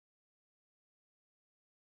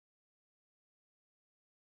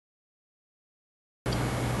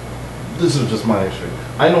this is just my issue.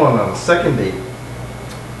 I know on a second date,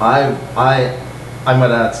 I might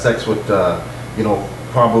have had sex with, you know,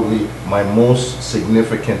 probably my most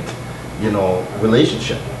significant, you know,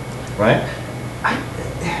 relationship, right?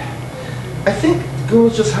 I think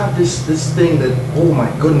girls just have this thing that, oh my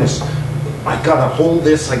goodness, I gotta hold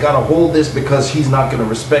this because he's not gonna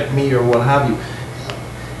respect me or what have you.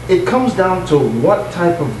 It comes down to what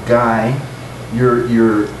type of guy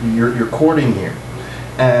you're courting here,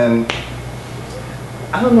 and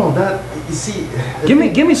I don't know that. You see,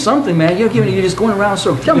 give me something, man. You're just going around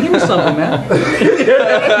circles. Give me something, man. You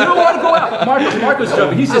don't want to go out. Marcos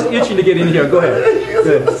jumping. He's just itching to get in here. Go ahead.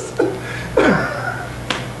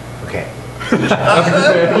 Okay. All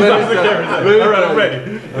right, I'm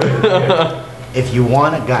ready. If you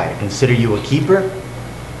want a guy to consider you a keeper,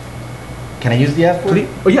 can I use the F word?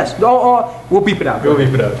 Oh yes. Oh, we'll beep it out. Go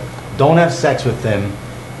beep it out. Don't have sex with them.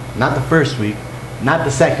 Not the first week. Not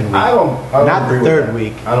the second week. I don't not agree the with third that.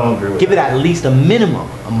 week. I don't agree with Give it that. at least a minimum,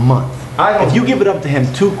 a month. If you give it up to him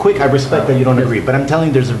too quick, I respect that you don't agree, but I'm telling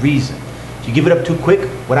you there's a reason. If you give it up too quick,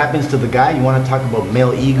 what happens to the guy? You want to talk about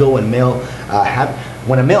male ego and male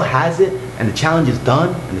when a male has it and the challenge is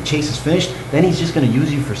done and the chase is finished, then he's just going to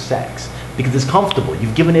use you for sex because it's comfortable.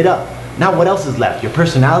 You've given it up. Now what else is left? Your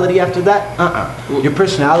personality after that? Your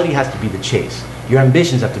personality has to be the chase. Your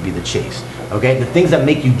ambitions have to be the chase. Okay? The things that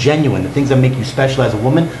make you genuine, the things that make you special as a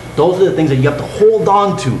woman, those are the things that you have to hold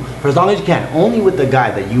on to for as long as you can. Only with the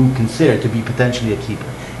guy that you consider to be potentially a keeper.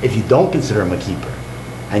 If you don't consider him a keeper,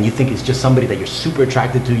 and you think it's just somebody that you're super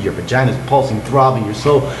attracted to, your vagina's pulsing, throbbing, you're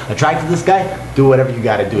so attracted to this guy, do whatever you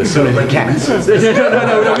gotta do as soon as you can.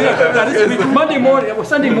 No. Monday morning, well,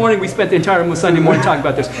 Sunday morning, we spent the entire Sunday morning talking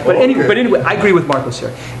about this. But anyway, I agree with Marcos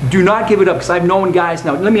here. Do not give it up, because I've known guys.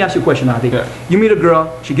 Now, let me ask you a question, Adi. Yeah. You meet a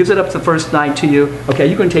girl, she gives it up the first night to you. Okay,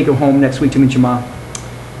 you're going to take her home next week to meet your mom.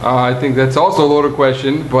 I think that's also a loaded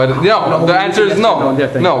question, but no, the answer is no.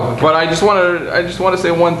 No, but I just want to say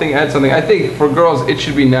one thing, add something. I think for girls, it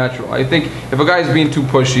should be natural. I think if a guy's being too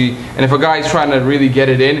pushy, and if a guy's trying to really get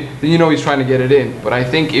it in, then you know he's trying to get it in. But I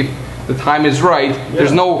think if the time is right,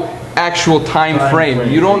 there's no actual time frame.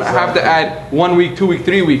 You don't have to add 1 week, 2 weeks,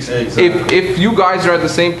 3 weeks. Exactly. If you guys are at the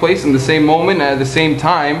same place in the same moment at the same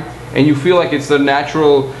time, and you feel like it's the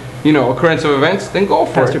natural, you know, occurrence of events, then go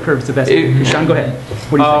for Pastor it. Curve is the best. Sean, go ahead.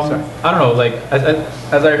 What do you think, sir? I don't know, like,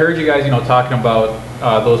 as I heard you guys, you know, talking about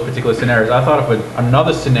those particular scenarios, I thought of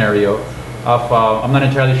another scenario of, I'm not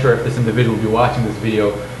entirely sure if this individual will be watching this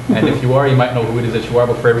video, and if you are, you might know who it is that you are,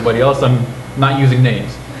 but for everybody else, I'm not using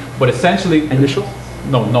names. But essentially... Initials?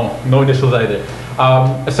 No initials either.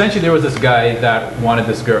 Essentially, there was this guy that wanted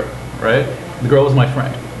this girl, right? The girl was my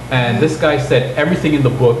friend. And this guy said everything in the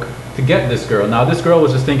book to get this girl. Now, this girl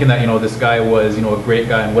was just thinking that, you know, this guy was, you know, a great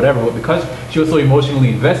guy and whatever, but because she was so emotionally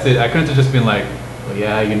invested, I couldn't have just been like, well,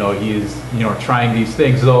 yeah, you know, he's, you know, trying these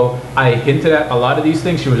things. So I hinted at a lot of these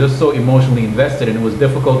things. She was just so emotionally invested, and it was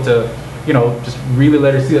difficult to, you know, just really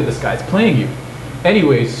let her see that this guy's playing you.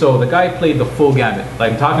 Anyway, so the guy played the full gamut.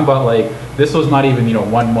 Like, I'm talking about, like, this was not even, you know,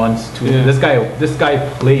 1 month, 2. Yeah. This guy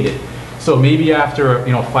played it. So maybe after,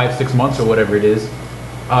 you know, 5-6 months or whatever it is,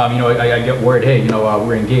 you know, I get word, hey, you know,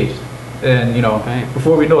 we're engaged. And, you know,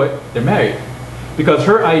 before we know it, they're married. Because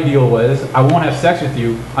her ideal was, I won't have sex with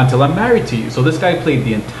you until I'm married to you. So this guy played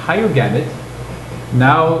the entire gamut.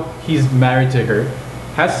 Now he's married to her,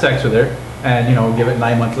 has sex with her, and, you know, give it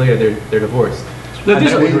 9 months later, they're divorced. No,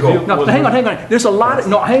 hang on. There's a lot of,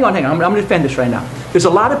 hang on. I'm going to defend this right now. There's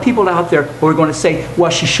a lot of people out there who are going to say,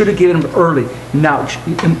 well, she should have given him early. Now,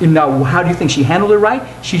 how do you think she handled it right?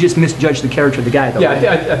 She just misjudged the character of the guy, though. Yeah,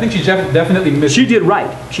 right? I think she definitely missed. She did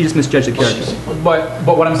right. She just misjudged the character.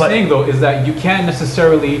 But what I'm saying, though, is that you can't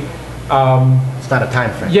necessarily... It's not a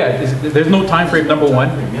time frame. Yeah, there's no time frame, number one.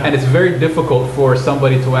 And it's very difficult for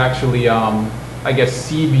somebody to actually... I guess,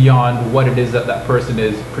 see beyond what it is that that person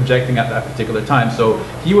is projecting at that particular time. So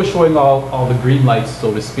he was showing all the green lights,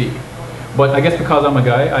 so to speak. But I guess because I'm a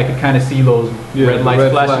guy, I could kind of see those red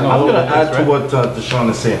lights flashing all I'm over going the to place, add to what Deshaun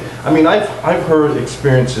is saying. I mean, I've heard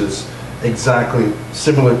experiences exactly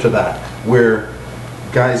similar to that, where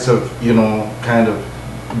guys have, you know, kind of,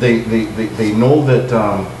 they know that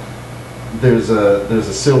there's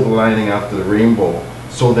a silver lining after the rainbow,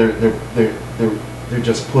 so they're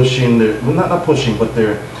just pushing. Well, not pushing, but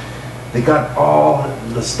they got all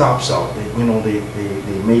the stops out. You know, they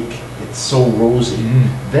make it so rosy.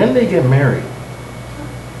 Then they get married.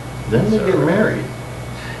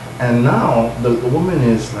 And now the woman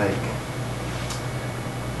is like,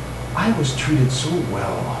 I was treated so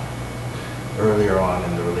well earlier on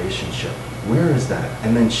in the relationship. Where is that?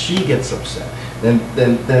 And then she gets upset. Then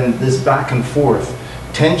this back and forth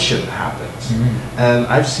tension happens. And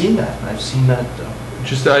I've seen that. I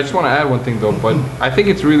just want to add one thing though, but I think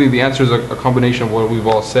it's really, the answer is a combination of what we've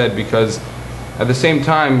all said, because at the same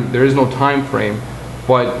time, there is no time frame,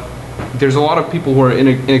 but there's a lot of people who are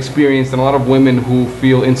inexperienced and a lot of women who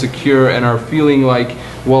feel insecure and are feeling like,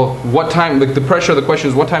 well, what time, like the pressure of the question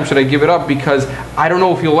is, what time should I give it up, because I don't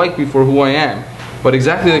know if you'll like me for who I am. But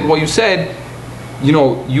exactly like what you said, you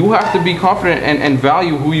know, you have to be confident and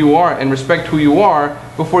value who you are and respect who you are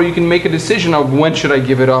before you can make a decision of when should I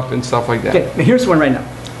give it up and stuff like that. Okay, now here's one right now.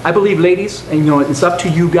 I believe, ladies, and you know, it's up to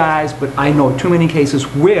you guys, but I know too many cases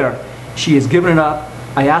where she has given it up.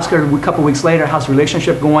 I asked her a couple weeks later, how's the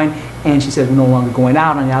relationship going? And she said, we're no longer going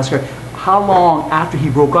out. And I asked her, how long after he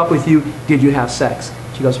broke up with you did you have sex?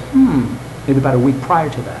 She goes, maybe about a week prior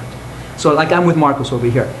to that. So like I'm with Marcos over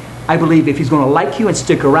here. I believe if he's going to like you and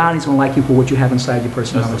stick around, he's going to like you for what you have inside your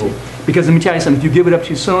personality. Because let me tell you something, if you give it up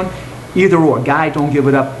too soon, either or, guy, don't give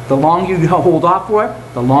it up. The longer you hold off for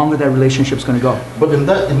it, the longer that relationship's going to go. But in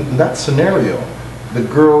that scenario, the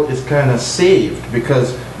girl is kind of saved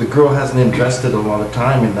because the girl hasn't invested a lot of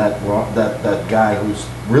time in that guy who's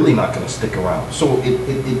really not going to stick around. So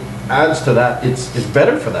it adds to that. It's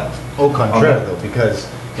better for them. Au contraire, though, because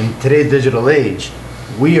in today's digital age,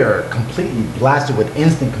 we are completely blasted with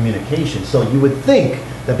instant communication. So you would think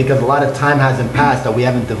that because a lot of time hasn't passed that we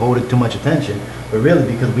haven't devoted too much attention, but really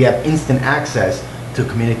because we have instant access to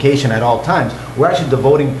communication at all times, we're actually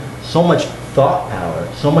devoting so much thought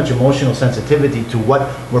power, so much emotional sensitivity to what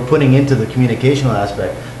we're putting into the communicational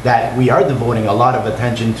aspect that we are devoting a lot of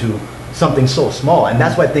attention to something so small. And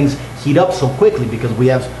that's why things heat up so quickly, because we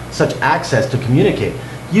have such access to communicate.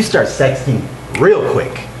 You start sexting real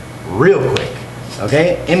quick,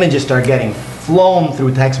 okay? Images start getting flown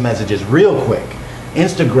through text messages real quick.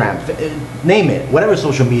 Instagram, name it, whatever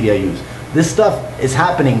social media you use. This stuff is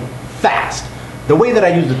happening fast. The way that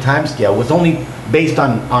I use the time scale was only based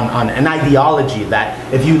on an ideology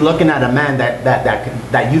that if you're looking at a man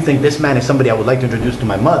that you think this man is somebody I would like to introduce to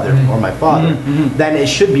my mother or my father, then it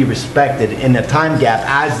should be respected in a time gap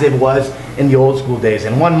as it was in the old school days.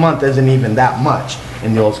 And 1 month isn't even that much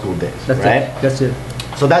in the old school days, right? That's it.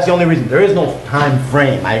 So that's the only reason. There is no time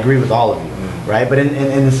frame. I agree with all of you, right? But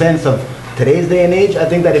in the sense of today's day and age, I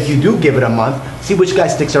think that if you do give it a month, see which guy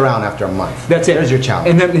sticks around after a month. That's it. There's your challenge.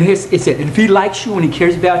 And then it's it. And if he likes you and he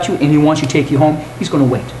cares about you and he wants you to take you home, he's going to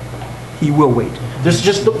wait. He will wait.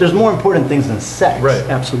 There's more important things than sex. Right.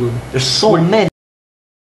 Absolutely. There's so many.